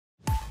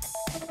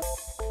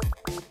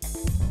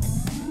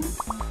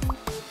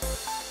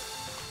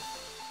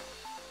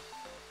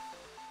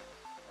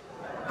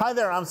Hi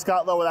there, I'm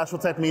Scott Lowe with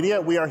ActualTech Media.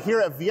 We are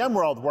here at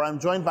VMworld, where I'm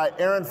joined by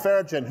Eran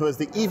Farajun, who is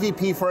the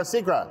EVP for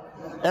Asigra.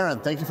 Eran,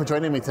 thank you for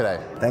joining me today.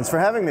 Thanks for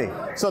having me.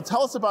 So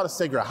tell us about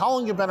Asigra. How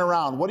long have you been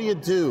around? What do you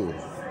do?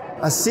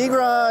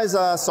 Asigra is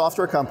a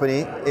software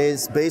company.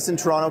 It's based in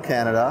Toronto,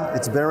 Canada.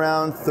 It's been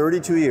around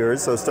 32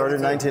 years, so it started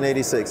in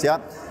 1986. Yeah.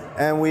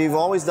 And we've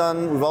always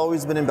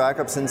been in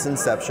backup since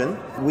inception.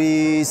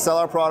 We sell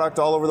our product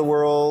all over the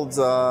world,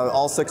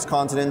 all 6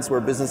 continents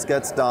where business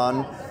gets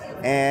done.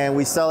 And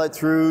we sell it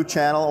through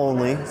channel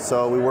only,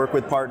 so we work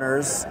with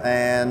partners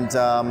and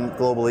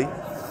globally.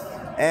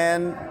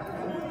 And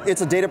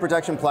it's a data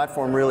protection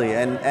platform, really.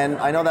 And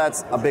I know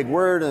that's a big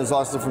word, and there's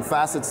lots of different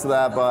facets to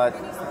that, but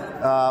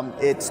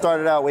it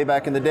started out way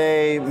back in the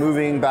day,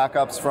 moving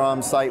backups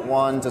from site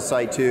 1 to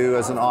site 2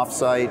 as an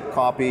off-site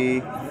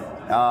copy.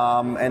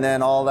 And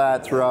then all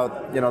that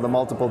throughout the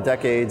multiple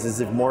decades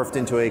as it morphed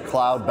into a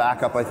cloud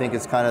backup. I think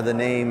is kind of the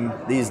name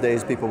these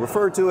days people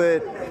refer to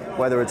it,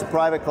 whether it's a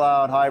private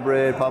cloud,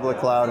 hybrid, public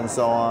cloud, and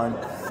so on.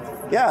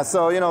 Yeah,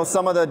 so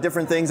some of the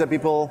different things that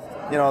people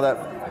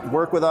that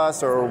work with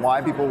us, or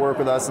why people work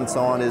with us and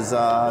so on, is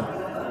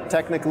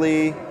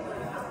technically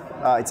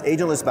it's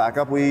agentless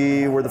backup.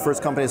 We were the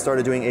first company that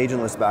started doing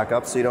agentless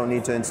backup, so you don't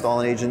need to install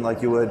an agent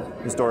like you would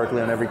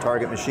historically on every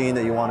target machine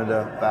that you wanted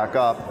to back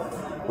up,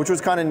 which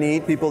was kind of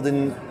neat. People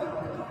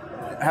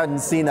hadn't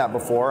seen that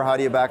before. How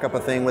do you back up a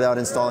thing without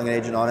installing an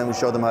agent on it? We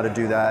showed them how to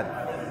do that.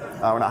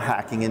 We're not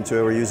hacking into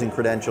it. We're using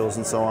credentials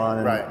and so on.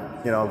 And,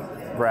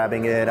 right.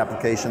 Grabbing it,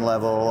 application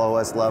level,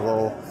 OS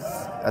level,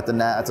 at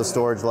the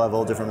storage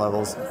level, different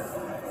levels.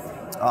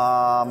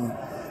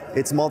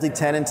 It's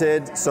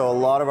multi-tenanted, so a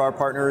lot of our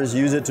partners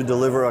use it to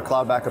deliver a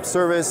cloud backup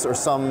service, or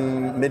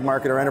some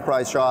mid-market or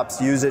enterprise shops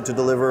use it to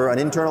deliver an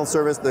internal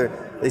service.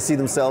 They see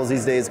themselves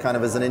these days kind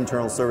of as an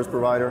internal service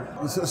provider.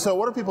 So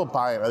what are people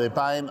buying? Are they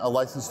buying a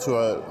license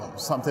to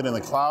something in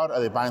the cloud? Are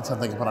they buying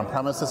something to put on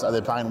premises? Are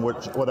they buying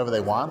whatever they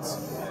want?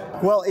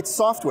 Well, it's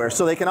software,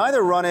 so they can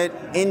either run it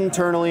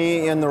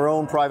internally in their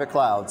own private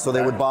cloud. So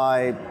they would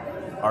buy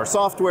our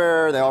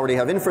software, they already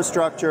have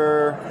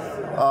infrastructure,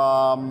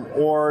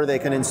 or they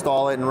can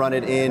install it and run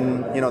it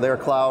in their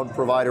cloud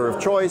provider of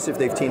choice if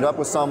they've teamed up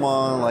with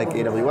someone like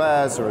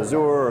AWS or Azure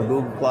or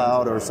Google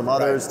Cloud or some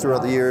others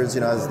throughout the years,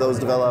 as those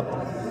develop.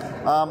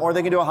 Or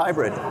they can do a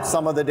hybrid.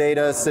 Some of the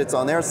data sits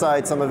on their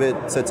side, some of it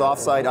sits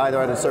off-site,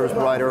 either at a service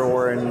provider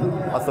or in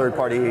a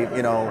third-party,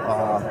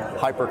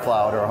 hyper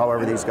cloud, or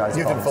however these guys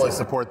call it. You can fully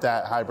support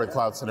that hybrid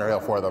cloud scenario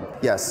for them.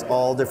 Yes,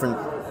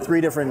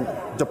 3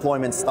 different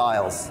deployment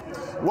styles.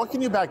 What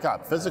can you back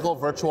up? Physical,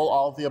 virtual,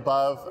 all of the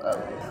above?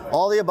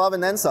 All the above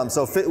and then some.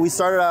 So we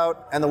started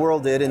out, and the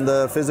world did, in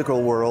the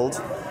physical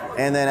world.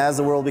 And then as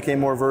the world became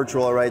more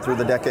virtual through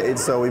the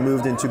decades, so we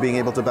moved into being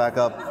able to back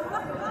up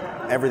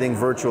everything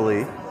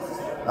virtually.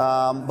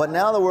 But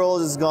now the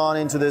world has gone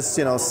into this,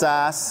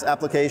 SaaS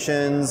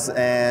applications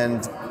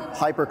and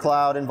hyper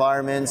cloud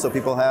environments. So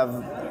people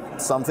have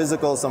some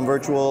physical, some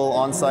virtual,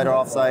 on-site or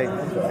off-site,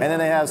 and then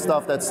they have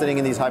stuff that's sitting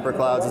in these hyper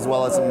clouds, as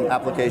well as some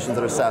applications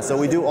that are SaaS. So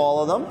we do all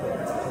of them.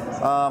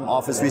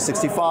 Office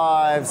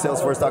 365,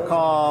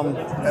 Salesforce.com,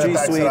 G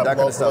Suite, that kind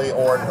of stuff. Locally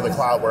or into the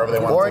cloud, wherever they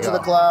want to go. Or into the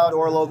cloud,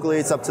 or locally,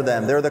 it's up to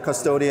them. They're the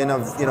custodian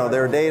of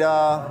their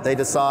data. They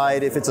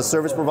decide if it's a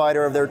service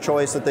provider of their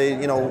choice that they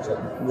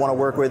want to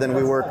work with, and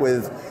we work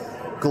with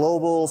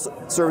global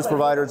service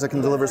providers that can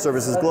deliver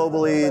services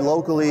globally,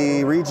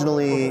 locally,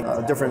 regionally,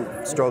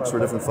 different strokes for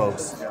different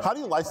folks. How do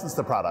you license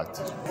the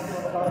product?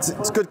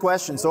 It's a good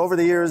question. So over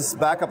the years,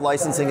 backup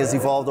licensing has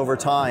evolved over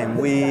time.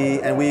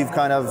 We've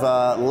kind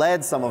of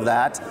led some of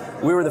that.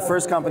 We were the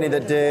first company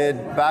that did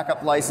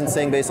backup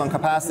licensing based on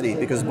capacity,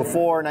 because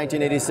before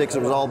 1986,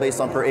 it was all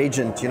based on per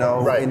agent,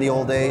 in the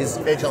old days.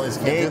 Agentless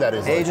can't do that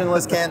easily.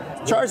 Agentless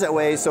can't charge that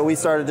way, so we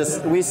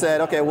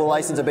said, okay, we'll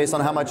license it based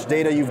on how much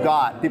data you've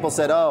got. People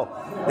said, oh,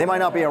 they might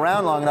not be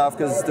around long enough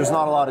because there's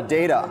not a lot of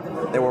data.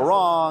 They were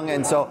wrong,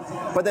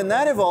 but then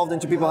that evolved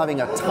into people having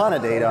a ton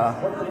of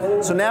data.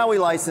 So now we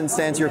license,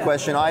 to answer your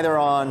question, either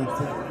on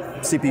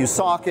CPU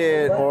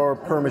socket or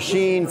per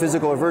machine,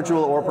 physical or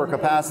virtual, or per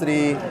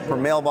capacity, per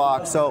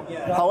mailbox. So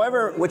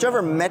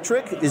whichever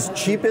metric is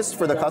cheapest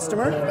for the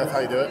customer, that's how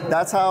you do it?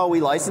 That's how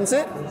we license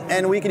it,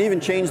 and we can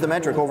even change the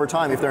metric over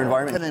time if their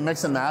environment. Can they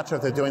mix and match, or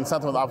if they're doing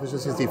something with Office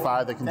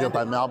 365, they can do it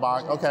by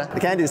mailbox? Okay. They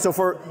can do. So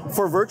for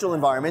virtual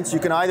environments, you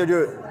can either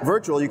do it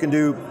virtual, you can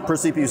do per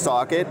CPU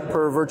socket,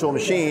 per virtual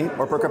machine,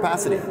 or per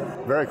capacity.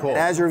 Very cool. And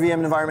as your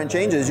VM environment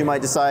changes, you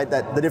might decide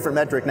that the different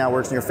metric now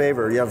works in your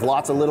favor. You have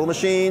lots of little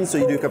machines, so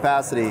you do capacity.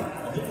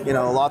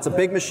 Lots of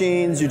big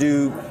machines, you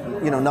do,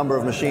 number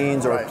of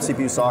machines, or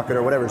CPU socket,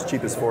 or whatever is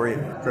cheapest for you.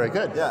 Very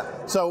good. Yeah.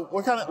 So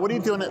what are you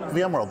doing at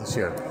VMworld this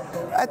year?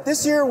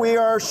 This year we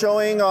are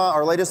showing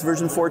our latest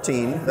version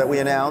 14 that we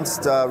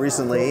announced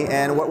recently,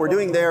 and what we're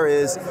doing there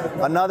is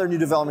another new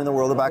development in the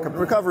world of backup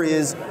recovery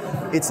is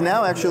it's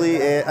now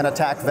actually an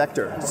attack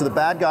vector. So the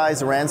bad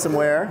guys,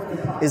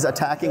 ransomware, is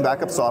attacking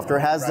backup software,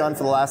 has done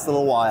for the last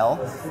little while,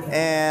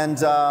 and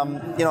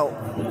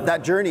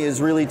that journey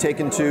is really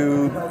taken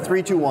to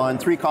 3-2-1,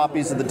 3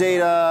 copies of the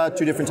data,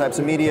 2 different types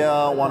of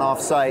media, 1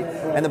 off-site,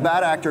 and the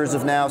bad actors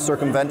have now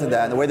circumvented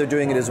that, and the way they're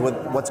doing it is with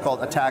what's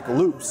called attack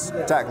loops.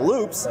 Attack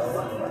loops,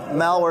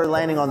 malware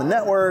landing on the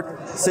network,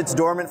 sits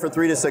dormant for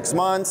 3 to 6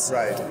 months.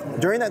 Right.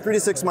 During that 3 to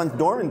 6 month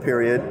dormant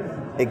period,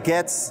 it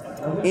gets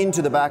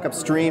into the backup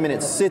stream and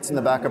it sits in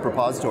the backup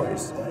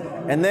repositories.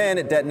 And then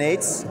it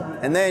detonates,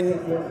 and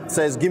then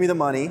says, give me the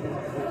money.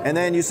 And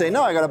then you say,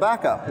 no, I got a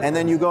backup. And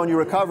then you go and you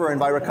recover, and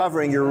by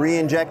recovering, you're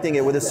re-injecting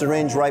it with a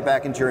syringe right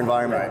back into your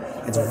environment.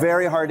 Right. It's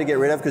very hard to get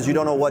rid of because you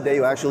don't know what day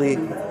you actually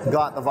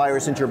got the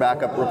virus into your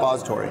backup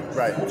repository.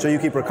 Right. So you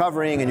keep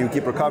recovering, and you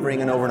keep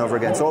recovering, and over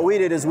again. So what we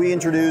did is we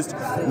introduced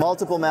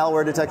multiple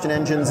malware detection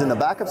engines in the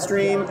backup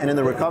stream and in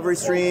the recovery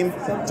stream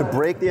to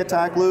break the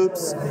attack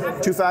loops,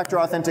 2-factor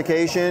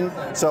authentication,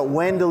 so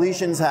when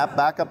deletions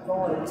backup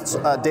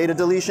data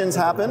deletions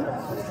happen,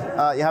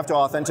 you have to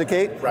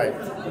authenticate. Right.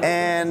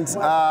 And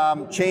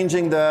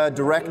changing the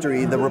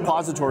directory, the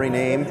repository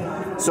name,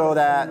 so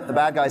that the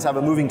bad guys have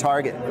a moving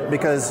target,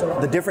 because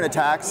the different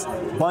attacks,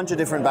 a bunch of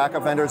different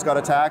backup vendors got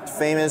attacked,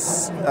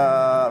 famous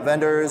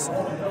vendors,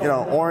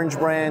 orange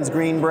brands,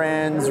 green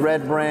brands,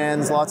 red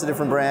brands, lots of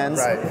different brands.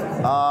 Right.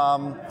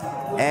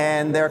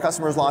 And their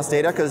customers lost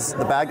data because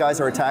the bad guys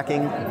are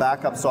attacking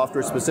backup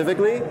software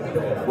specifically.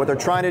 What they're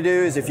trying to do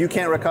is, if you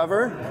can't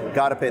recover,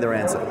 got to pay the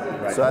ransom.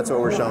 Right. So that's what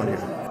we're showing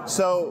here.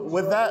 So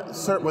with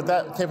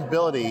that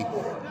capability,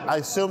 I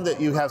assume that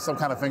you have some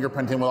kind of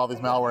fingerprinting with all these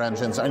malware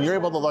engines, and you're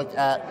able to look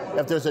at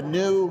if there's a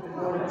new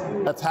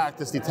attack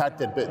that's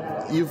detected, but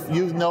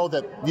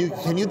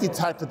can you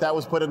detect that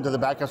was put into the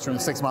backup stream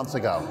 6 months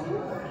ago?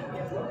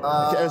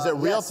 Is it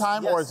real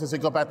time, or does it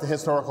go back to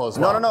historical as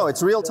well? No,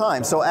 it's real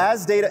time. So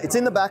as data, it's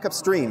in the backup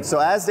stream. So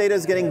as data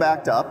is getting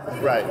backed up,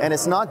 right, and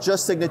it's not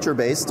just signature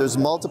based, there's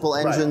multiple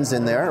engines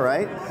in there,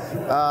 right?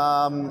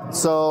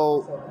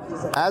 So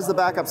as the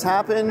backups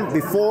happen,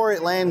 before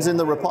it lands in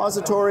the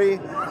repository,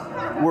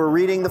 we're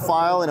reading the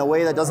file in a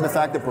way that doesn't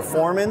affect the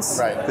performance,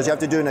 right, because you have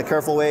to do it in a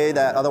careful way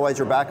that otherwise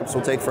your backups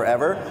will take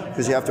forever,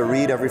 because you have to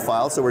read every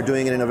file. So we're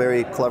doing it in a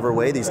very clever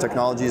way, these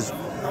technologies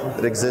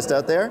that exist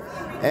out there.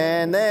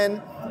 And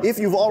then if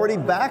you've already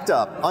backed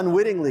up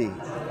unwittingly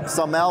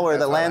some malware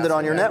that landed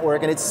on your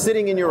network and it's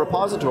sitting in your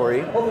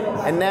repository,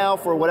 and now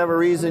for whatever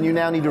reason you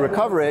now need to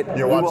recover it,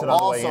 you will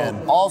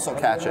also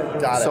catch it.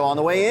 Got it. So on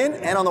the way in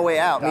and on the way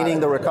out, meaning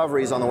the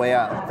recovery is on the way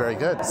out. Very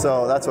good.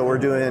 So that's what we're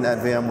doing at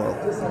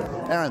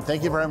VMworld. Eran,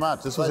 thank you very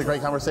much. This was a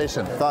great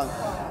conversation.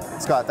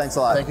 Scott, thanks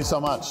a lot. Thank you so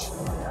much.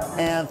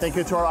 And thank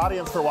you to our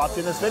audience for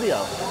watching this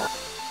video.